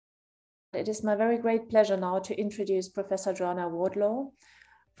It is my very great pleasure now to introduce Professor Joanna Wardlaw.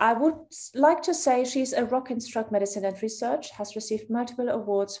 I would like to say she's a rock in stroke medicine and research, has received multiple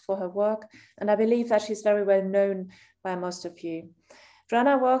awards for her work, and I believe that she's very well known by most of you.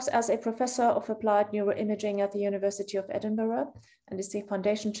 Joanna works as a professor of applied neuroimaging at the University of Edinburgh and is the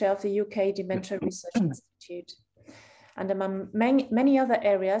foundation chair of the UK Dementia Research Institute. And among many other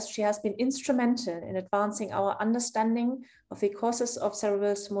areas, she has been instrumental in advancing our understanding of the causes of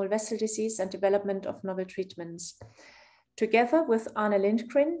cerebral small vessel disease and development of novel treatments. Together with Arne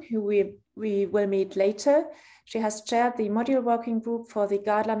Lindgren, who we will meet later, she has chaired the module working group for the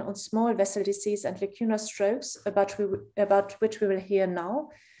Guideline on small vessel disease and lacunar strokes, about which we will hear now.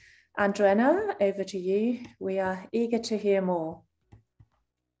 And Joanna, over to you. We are eager to hear more.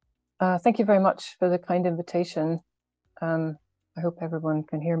 Thank you very much for the kind invitation. I hope everyone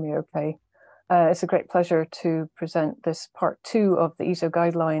can hear me okay. It's a great pleasure to present this part 2 of the ESO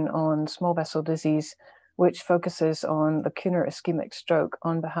guideline on small vessel disease, which focuses on lacunar ischemic stroke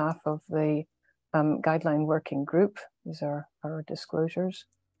on behalf of the guideline working group. These are our disclosures.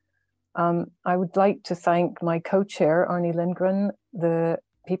 I would like to thank my co-chair, Arne Lindgren, the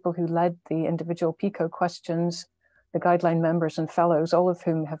people who led the individual PICO questions, the guideline members and fellows, all of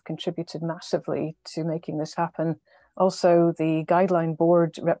whom have contributed massively to making this happen. Also, the guideline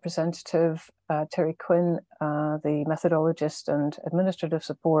board representative, Terry Quinn, the methodologist and administrative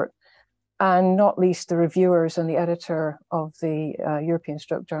support, and not least the reviewers and the editor of the European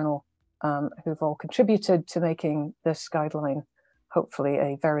Stroke Journal, who've all contributed to making this guideline hopefully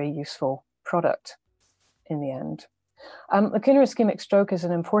a very useful product in the end. Lacunar ischemic stroke is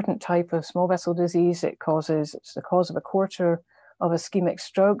an important type of small vessel disease. It's the cause of a quarter of ischemic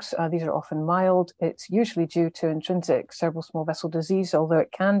strokes. These are often mild. It's usually due to intrinsic cerebral small vessel disease, although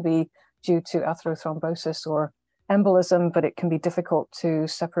it can be due to atherothrombosis or embolism, but it can be difficult to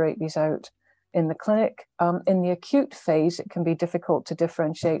separate these out in the clinic. In the acute phase, it can be difficult to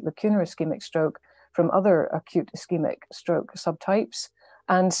differentiate lacunar ischemic stroke from other acute ischemic stroke subtypes.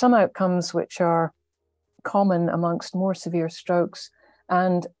 And some outcomes which are common amongst more severe strokes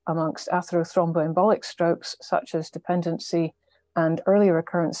and amongst atherothromboembolic strokes, such as dependency and early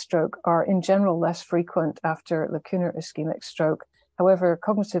recurrent stroke, are in general less frequent after lacunar ischemic stroke. However,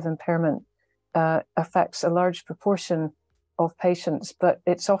 cognitive impairment affects a large proportion of patients, but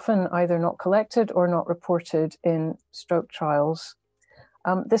it's often either not collected or not reported in stroke trials.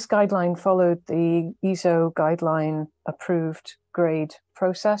 This guideline followed the ESO guideline approved grade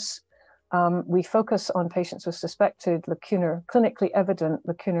process. We focus on patients with suspected clinically evident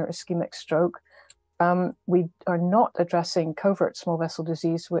lacunar ischemic stroke. We are not addressing covert small vessel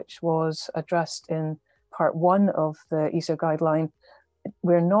disease, which was addressed in part 1 of the ESO guideline.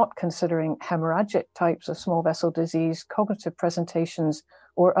 We're not considering hemorrhagic types of small vessel disease, cognitive presentations,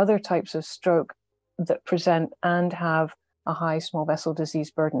 or other types of stroke that present and have a high small vessel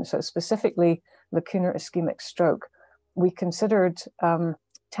disease burden. So specifically lacunar ischemic stroke. We considered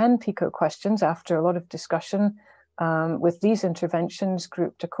 10 PICO questions after a lot of discussion with these interventions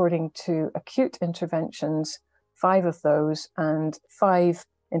grouped according to acute interventions, 5 of those, and 5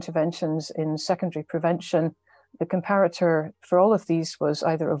 interventions in secondary prevention. The comparator for all of these was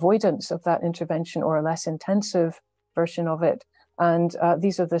either avoidance of that intervention or a less intensive version of it. And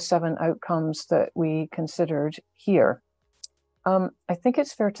these are the 7 outcomes that we considered here. I think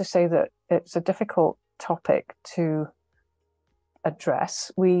it's fair to say that it's a difficult topic to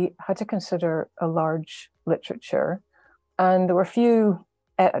address. We had to consider a large literature, and there were a few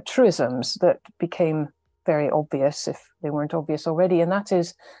truisms that became very obvious if they weren't obvious already, and that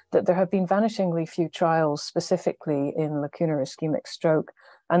is that there have been vanishingly few trials specifically in lacunar ischemic stroke,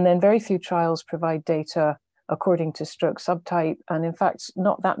 and then very few trials provide data according to stroke subtype, and in fact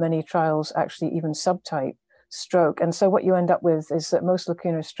not that many trials actually even subtype stroke. And so what you end up with is that most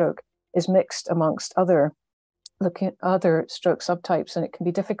lacunar stroke is mixed amongst other stroke subtypes, and it can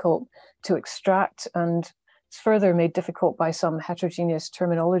be difficult to extract, and it's further made difficult by some heterogeneous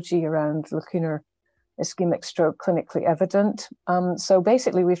terminology around lacunar ischemic stroke clinically evident. So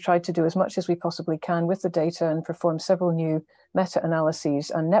basically we've tried to do as much as we possibly can with the data and perform several new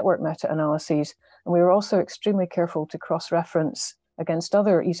meta-analyses and network meta-analyses. And we were also extremely careful to cross-reference against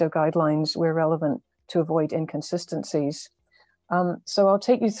other ESO guidelines where relevant to avoid inconsistencies. So I'll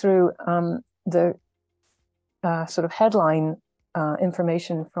take you through the sort of headline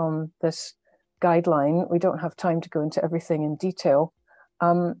information from this guideline. We don't have time to go into everything in detail.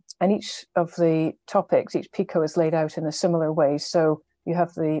 And each of the topics, each PICO is laid out in a similar way. So you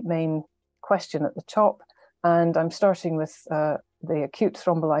have the main question at the top, and I'm starting with the acute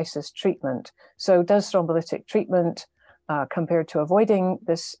thrombolysis treatment. So does thrombolytic treatment compared to avoiding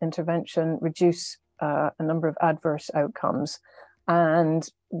this intervention, reduce a number of adverse outcomes. And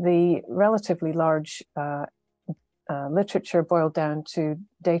the relatively large literature boiled down to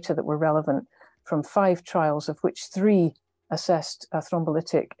data that were relevant from 5 trials, of which 3 assessed a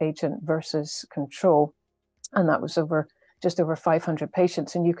thrombolytic agent versus control. And that was just over 500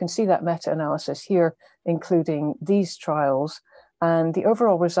 patients. And you can see that meta-analysis here, including these trials. And the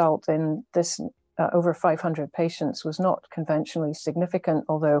overall result in this over 500 patients was not conventionally significant,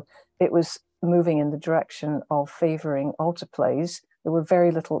 although it was moving in the direction of favoring alteplase. There were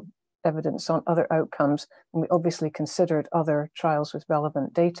very little evidence on other outcomes, and we obviously considered other trials with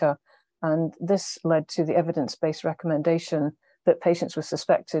relevant data. And this led to the evidence-based recommendation that patients with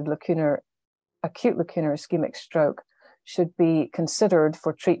suspected acute lacunar ischemic stroke should be considered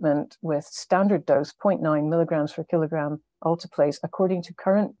for treatment with standard dose 0.9 milligrams per kilogram alteplase according to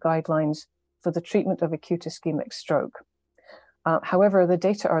current guidelines for the treatment of acute ischemic stroke. However, the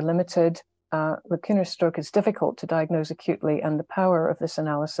data are limited. Lacunar stroke is difficult to diagnose acutely, and the power of this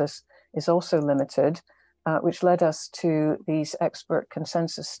analysis is also limited, which led us to these expert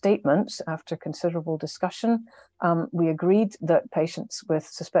consensus statements. After considerable discussion, we agreed that patients with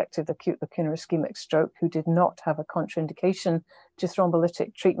suspected acute lacunar ischemic stroke who did not have a contraindication to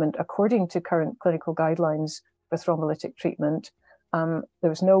thrombolytic treatment according to current clinical guidelines for thrombolytic treatment, there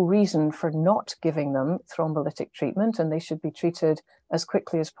was no reason for not giving them thrombolytic treatment, and they should be treated as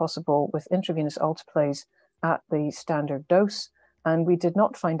quickly as possible with intravenous alteplase at the standard dose. And we did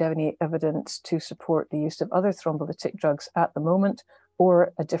not find any evidence to support the use of other thrombolytic drugs at the moment,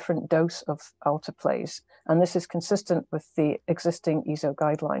 or a different dose of alteplase. And this is consistent with the existing ESO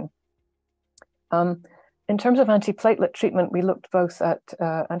guideline. In terms of antiplatelet treatment, we looked both at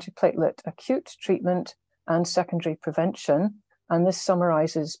antiplatelet acute treatment and secondary prevention. And this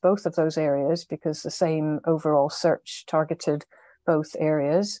summarizes both of those areas because the same overall search targeted both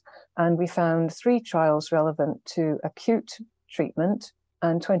areas. And we found 3 trials relevant to acute treatment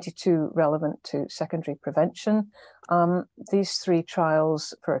and 22 relevant to secondary prevention. These 3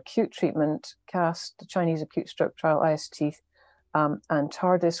 trials for acute treatment, CAST, the Chinese Acute Stroke Trial, IST, and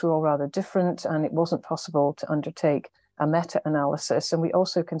TARDIS were all rather different, and it wasn't possible to undertake a meta-analysis. And we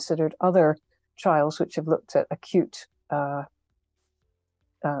also considered other trials which have looked at acute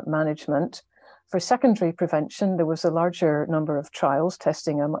management. For secondary prevention, there was a larger number of trials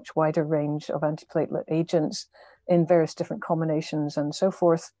testing a much wider range of antiplatelet agents in various different combinations and so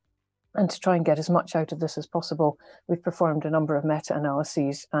forth. And to try and get as much out of this as possible, we've performed a number of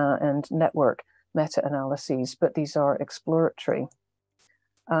meta-analyses and network meta-analyses, but these are exploratory.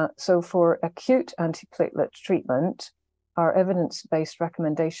 So for acute antiplatelet treatment, our evidence-based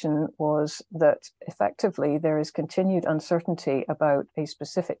recommendation was that effectively there is continued uncertainty about a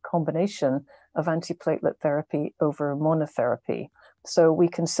specific combination of antiplatelet therapy over monotherapy. So we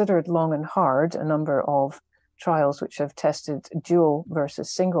considered long and hard a number of trials which have tested dual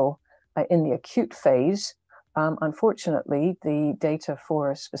versus single in the acute phase. Unfortunately, the data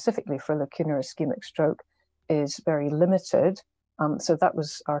specifically for lacunar ischemic stroke is very limited. So that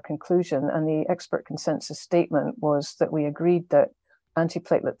was our conclusion. And the expert consensus statement was that we agreed that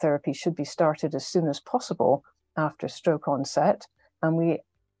antiplatelet therapy should be started as soon as possible after stroke onset. And we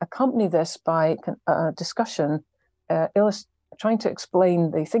accompany this by a discussion trying to explain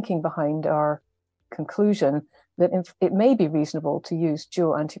the thinking behind our conclusion that it may be reasonable to use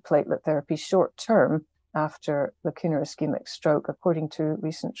dual antiplatelet therapy short term after lacunar ischemic stroke, according to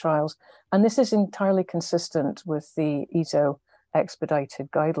recent trials. And this is entirely consistent with the ESO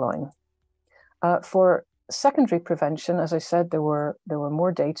expedited guideline. For secondary prevention, as I said, there were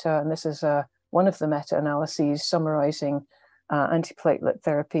more data, and this is one of the meta-analyses summarizing antiplatelet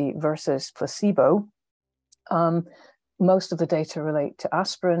therapy versus placebo. Most of the data relate to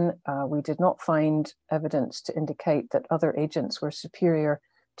aspirin. We did not find evidence to indicate that other agents were superior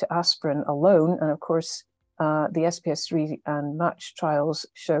to aspirin alone. And of course, the SPS3 and MATCH trials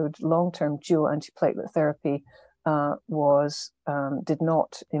showed long-term dual antiplatelet therapy did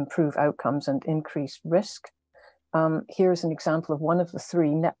not improve outcomes and increase risk. Here's an example of one of the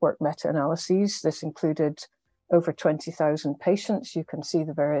 3 network meta-analyses. This included over 20,000 patients. You can see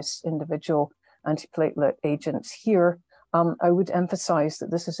the various individual antiplatelet agents here. I would emphasize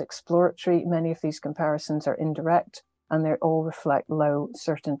that this is exploratory. Many of these comparisons are indirect, and they all reflect low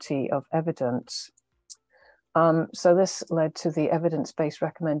certainty of evidence. So this led to the evidence-based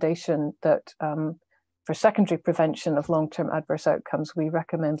recommendation that for secondary prevention of long-term adverse outcomes, we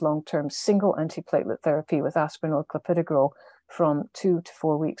recommend long-term single antiplatelet therapy with aspirin or clopidogrel from 2 to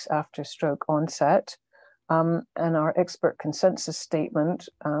 4 weeks after stroke onset. And our expert consensus statement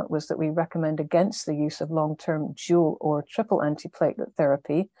was that we recommend against the use of long-term dual or triple antiplatelet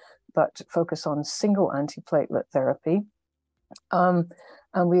therapy, but focus on single antiplatelet therapy.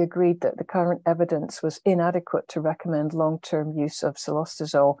 And we agreed that the current evidence was inadequate to recommend long-term use of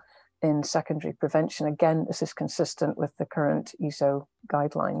cilostazol in secondary prevention. Again, this is consistent with the current ESO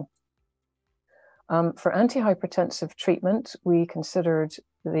guideline. For antihypertensive treatment, we considered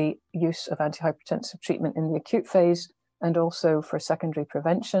the use of antihypertensive treatment in the acute phase and also for secondary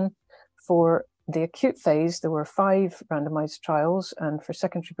prevention. For the acute phase, there were 5 randomized trials, and for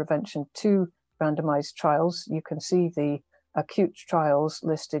secondary prevention, 2 randomized trials. You can see the acute trials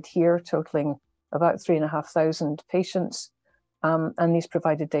listed here, totaling about 3,500 patients. And these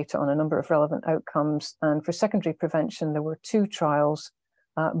provided data on a number of relevant outcomes. And for secondary prevention, there were 2 trials,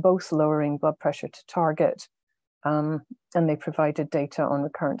 both lowering blood pressure to target, and they provided data on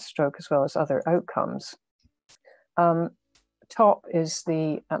recurrent stroke as well as other outcomes. Top is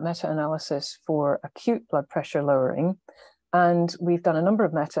the meta-analysis for acute blood pressure lowering. And we've done a number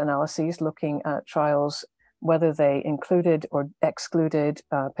of meta-analyses looking at trials, whether they included or excluded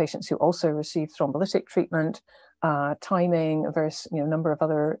patients who also received thrombolytic treatment, timing, a various number of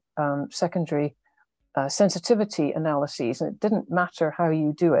other secondary sensitivity analyses. And it didn't matter how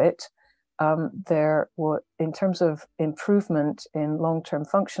you do it. There were, in terms of improvement in long-term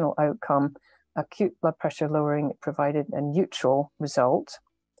functional outcome, acute blood pressure lowering provided a neutral result.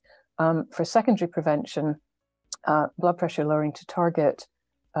 For secondary prevention, blood pressure lowering to target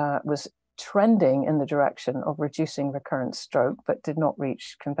was trending in the direction of reducing recurrent stroke, but did not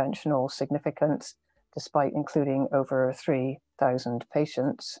reach conventional significance, despite including over 3,000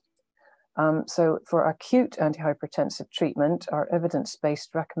 patients. So for acute antihypertensive treatment, our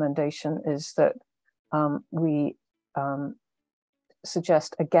evidence-based recommendation is that we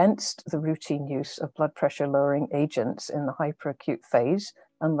suggest against the routine use of blood pressure lowering agents in the hyperacute phase,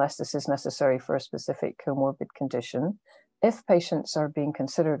 unless this is necessary for a specific comorbid condition. If patients are being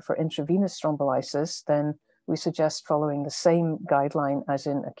considered for intravenous thrombolysis, then we suggest following the same guideline as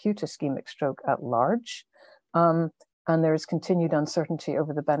in acute ischemic stroke at large. And there is continued uncertainty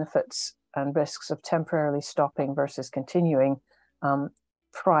over the benefits and risks of temporarily stopping versus continuing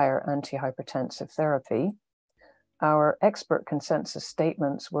prior antihypertensive therapy. Our expert consensus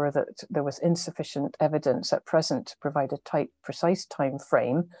statements were that there was insufficient evidence at present to provide a precise time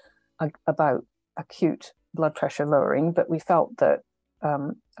frame about acute blood pressure lowering, but we felt that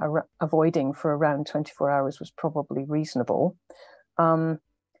avoiding for around 24 hours was probably reasonable.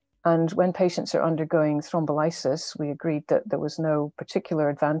 And when patients are undergoing thrombolysis, we agreed that there was no particular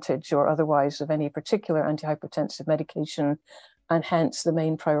advantage or otherwise of any particular antihypertensive medication, and hence the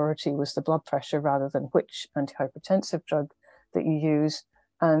main priority was the blood pressure rather than which antihypertensive drug that you use.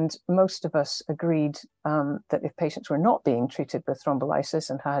 And most of us agreed that if patients were not being treated with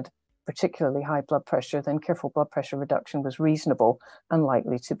thrombolysis and had particularly high blood pressure, then careful blood pressure reduction was reasonable and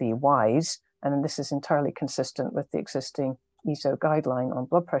likely to be wise. And this is entirely consistent with the existing ESO guideline on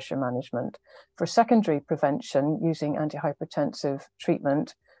blood pressure management. For secondary prevention using antihypertensive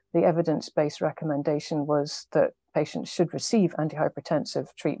treatment, the evidence-based recommendation was that patients should receive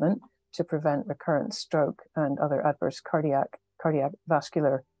antihypertensive treatment to prevent recurrent stroke and other adverse cardiac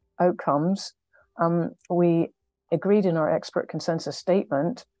vascular outcomes. We agreed in our expert consensus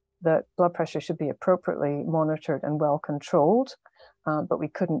statement that blood pressure should be appropriately monitored and well controlled, but we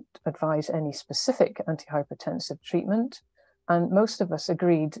couldn't advise any specific antihypertensive treatment. And most of us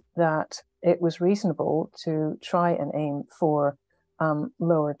agreed that it was reasonable to try and aim for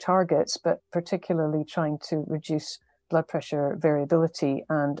lower targets, but particularly trying to reduce blood pressure variability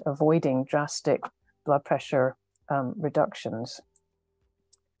and avoiding drastic blood pressure reductions.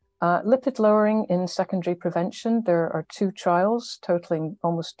 Lipid lowering in secondary prevention, there are 2 trials totaling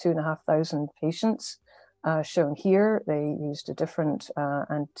almost 2,500 patients shown here. They used a different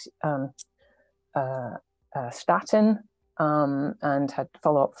statin and had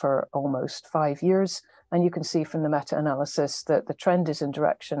follow-up for almost 5 years. And you can see from the meta-analysis that the trend is in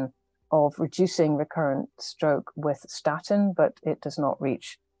direction of reducing recurrent stroke with statin, but it does not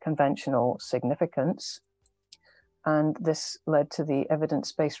reach conventional significance. And this led to the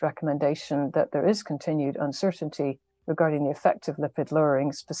evidence-based recommendation that there is continued uncertainty regarding the effect of lipid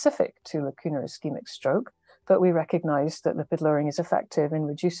lowering specific to lacunar ischemic stroke, but we recognize that lipid lowering is effective in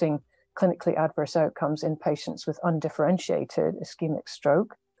reducing clinically adverse outcomes in patients with undifferentiated ischemic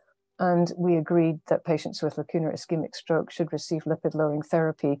stroke. And we agreed that patients with lacunar ischemic stroke should receive lipid-lowering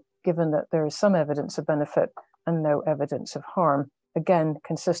therapy, given that there is some evidence of benefit and no evidence of harm, again,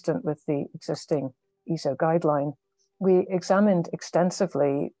 consistent with the existing ESO guideline. We examined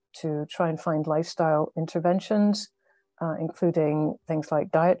extensively to try and find lifestyle interventions, including things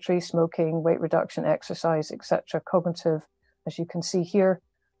like dietary, smoking, weight reduction, exercise, etc., cognitive, as you can see here.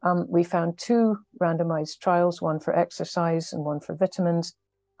 We found 2 randomized trials, one for exercise and one for vitamins.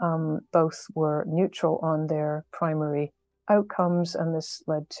 Both were neutral on their primary outcomes, and this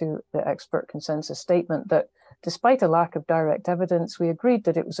led to the expert consensus statement that despite a lack of direct evidence, we agreed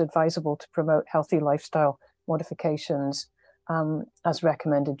that it was advisable to promote healthy lifestyle modifications as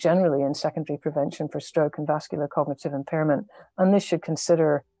recommended generally in secondary prevention for stroke and vascular cognitive impairment. And this should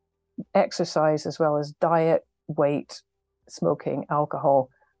consider exercise as well as diet, weight, smoking, alcohol,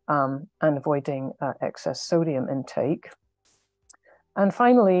 and avoiding excess sodium intake. And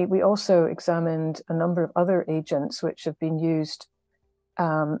finally, we also examined a number of other agents which have been used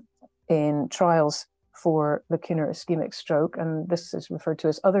in trials for lacunar ischemic stroke, and this is referred to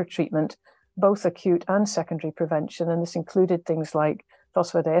as other treatment, both acute and secondary prevention, and this included things like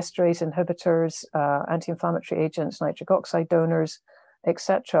phosphodiesterase inhibitors, anti-inflammatory agents, nitric oxide donors,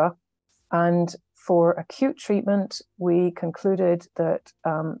 etc. And for acute treatment, we concluded that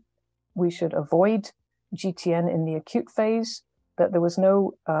we should avoid GTN in the acute phase, that there was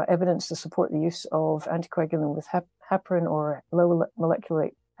no evidence to support the use of anticoagulant with heparin or low molecular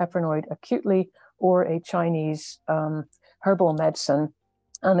weight heparinoid acutely, or a Chinese herbal medicine,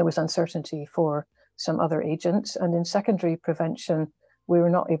 and there was uncertainty for some other agents. And in secondary prevention, we were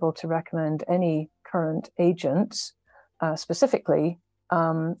not able to recommend any current agents specifically,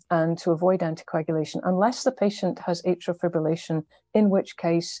 and to avoid anticoagulation unless the patient has atrial fibrillation, in which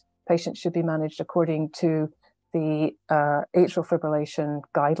case patients should be managed according to the atrial fibrillation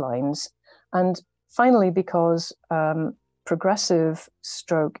guidelines. And finally, because progressive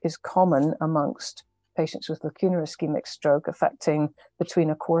stroke is common amongst patients with lacunar ischemic stroke, affecting between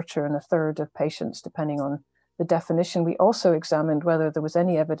 1/4 and 1/3 of patients, depending on the definition, we also examined whether there was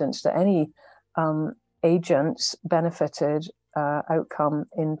any evidence that any agents benefited outcome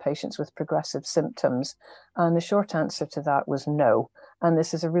in patients with progressive symptoms. And the short answer to that was no. And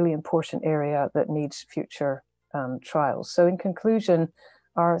this is a really important area that needs future trials. So in conclusion,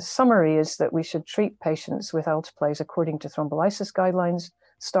 our summary is that we should treat patients with alteplase according to thrombolysis guidelines,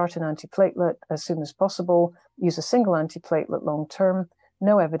 start an antiplatelet as soon as possible, use a single antiplatelet long-term,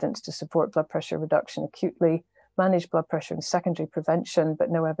 no evidence to support blood pressure reduction acutely, manage blood pressure in secondary prevention, but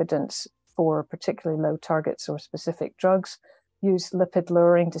no evidence for particularly low targets or specific drugs, use lipid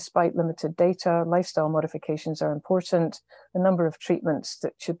lowering despite limited data, lifestyle modifications are important, a number of treatments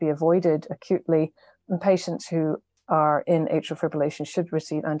that should be avoided acutely, and patients who are in atrial fibrillation should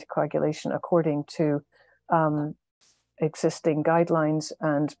receive anticoagulation according to existing guidelines,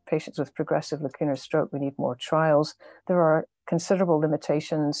 and patients with progressive lacunar stroke, we need more trials. There are considerable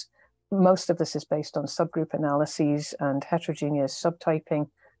limitations. Most of this is based on subgroup analyses and heterogeneous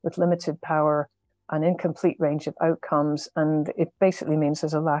subtyping with limited power, an incomplete range of outcomes, and it basically means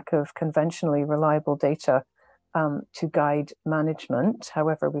there's a lack of conventionally reliable data to guide management.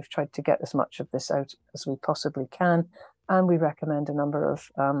 However, we've tried to get as much of this out as we possibly can, and we recommend a number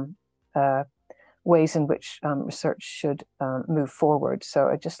of ways in which research should move forward. So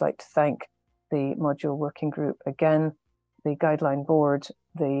I'd just like to thank the module working group again, the guideline board,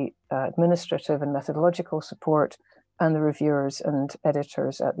 the administrative and methodological support, and the reviewers and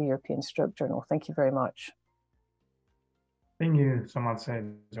editors at the European Stroke Journal. Thank you very much. Thank you so much,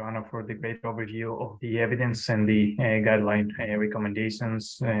 Joanna, for the great overview of the evidence and the guideline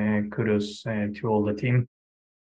recommendations. Kudos to all the team.